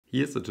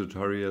Here's a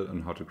tutorial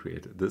on how to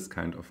create this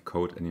kind of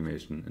code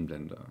animation in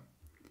Blender.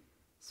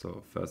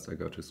 So first I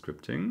go to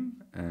scripting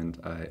and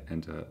I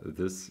enter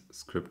this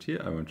script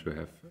here. I want to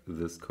have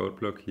this code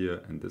block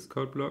here and this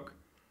code block.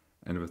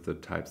 And with the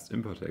Typst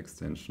importer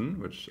extension,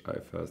 which I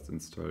first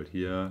installed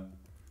here,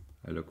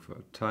 I look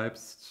for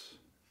Typst,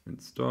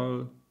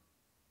 install,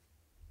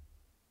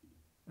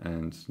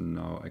 and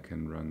now I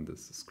can run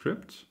this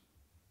script.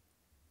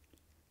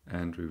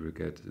 And we will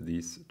get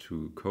these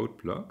two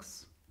code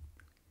blocks.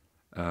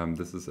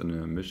 This is an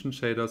emission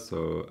shader,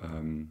 so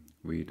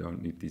we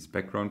don't need these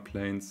background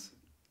planes.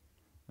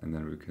 And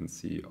then we can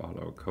see all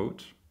our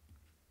code.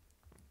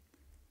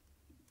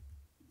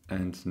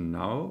 And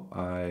now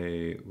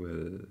I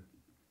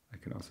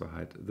can also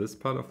hide this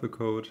part of the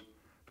code.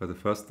 But the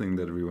first thing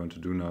that we want to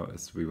do now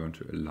is we want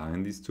to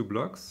align these two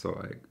blocks. So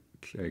I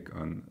click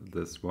on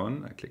this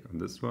one, I click on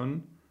this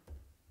one,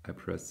 I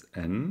press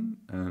N,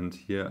 and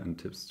here in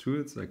Typst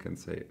tools I can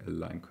say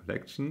align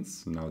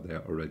collections. Now they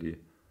are already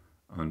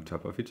on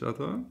top of each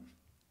other.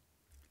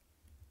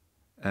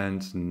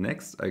 And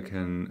next I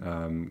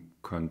can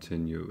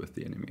continue with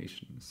the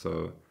animation.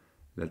 So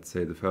let's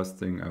say the first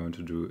thing I want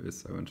to do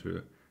is I want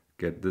to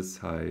get this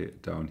high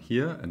down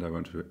here and I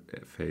want to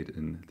fade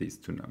in these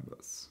two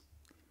numbers.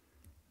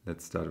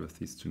 Let's start with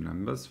these two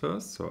numbers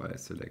first. So I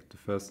select the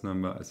first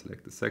number, I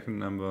select the second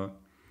number,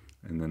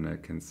 and then I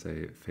can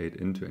say fade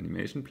into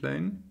animation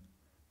plane.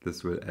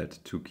 This will add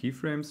 2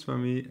 keyframes for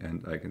me,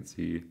 and I can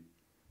see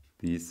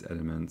these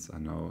elements are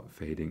now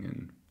fading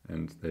in,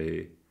 and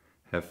they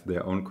have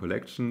their own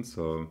collection.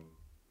 So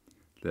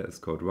there is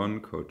code 1,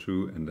 code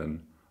 2, and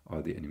then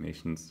all the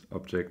animations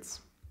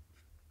objects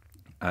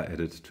are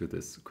added to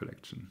this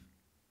collection.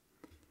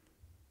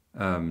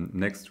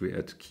 Next we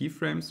add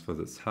keyframes for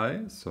this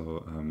high.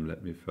 So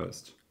let me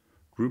first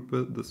group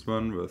this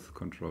one with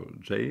Ctrl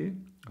J.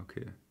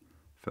 Okay,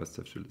 first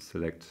I have to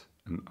select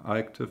an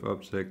active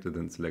object and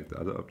then select the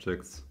other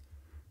objects.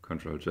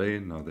 Ctrl J,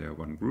 now they are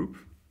one group.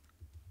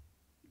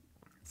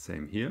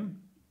 Same here.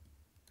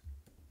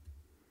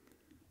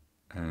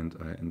 And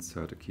I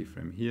insert a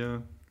keyframe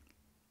here.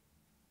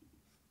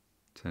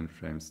 10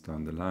 frames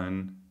down the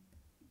line.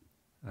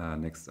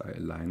 Next I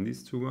align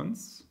these two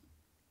ones.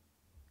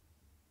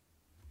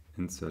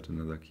 Insert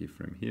another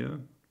keyframe here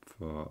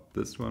for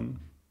this one.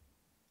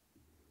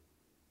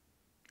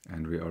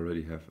 And we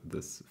already have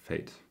this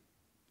fade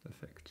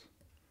effect.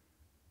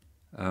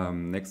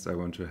 Next I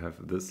want to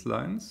have this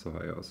line, so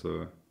I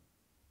also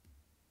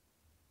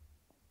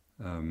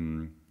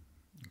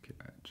okay,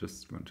 I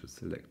just want to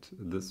select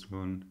this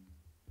one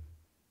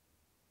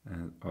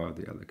and all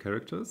the other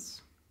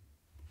characters.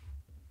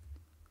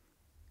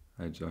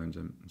 I join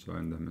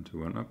them into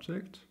one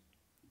object.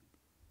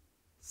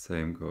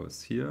 Same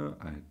goes here.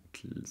 I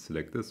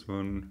select this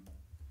one,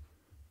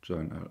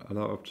 join all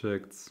other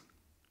objects,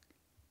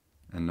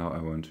 and now I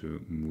want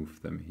to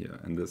move them here.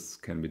 And this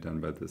can be done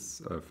by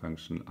this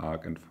function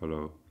arc and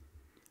follow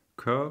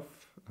curve.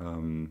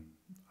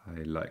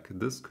 I like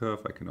this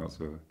curve. I can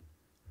also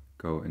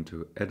go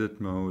into edit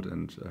mode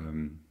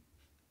and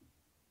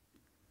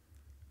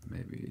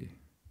maybe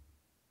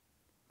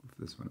move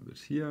this one a bit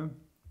here.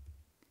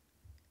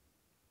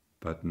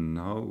 But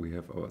now we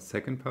have our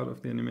second part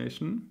of the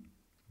animation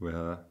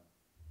where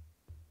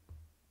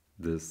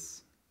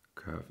this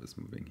curve is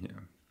moving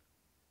here.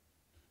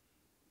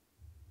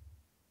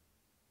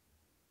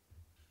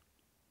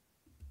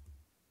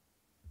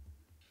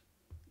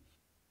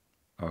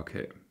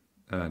 Okay,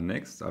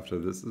 next, after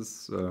this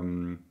is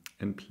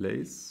in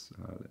place,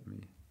 let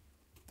me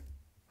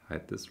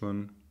hide this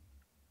one.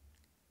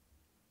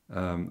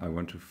 I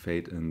want to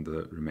fade in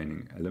the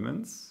remaining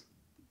elements.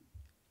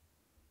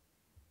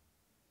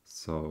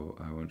 So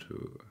I want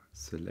to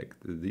select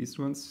these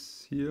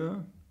ones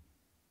here.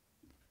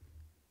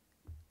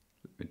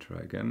 Let me try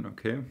again,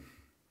 okay.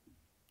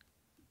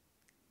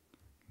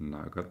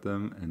 Now I got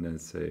them, and then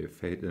say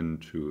fade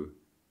into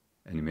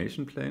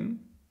animation plane.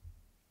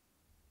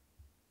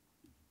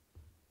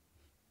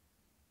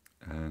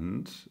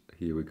 And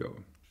here we go.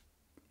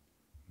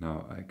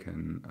 Now I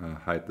can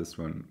hide this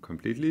one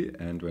completely,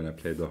 and when I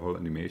play the whole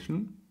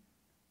animation,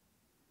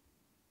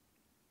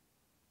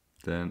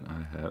 then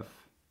I have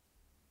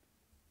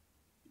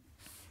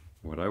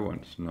what I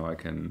want. Now I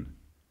can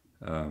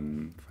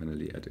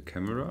finally add a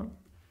camera.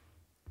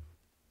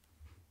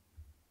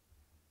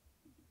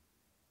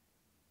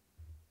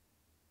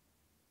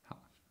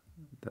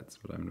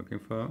 That's what I'm looking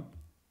for.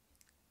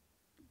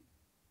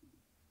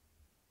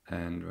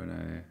 And when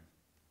I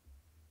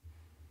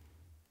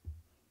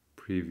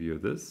preview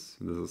this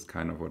is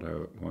kind of what I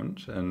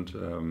want.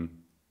 And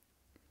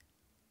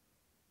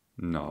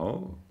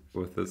now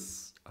with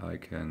this I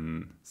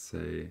can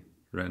say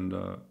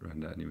render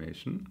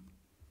animation.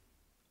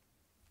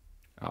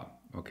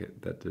 Okay,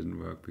 that didn't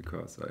work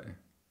because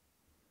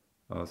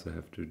I also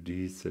have to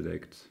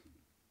deselect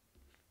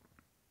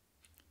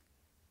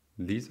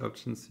these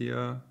options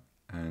here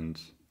and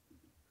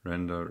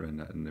render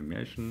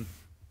animation.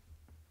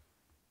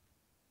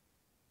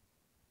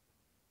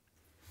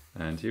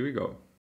 And here we go.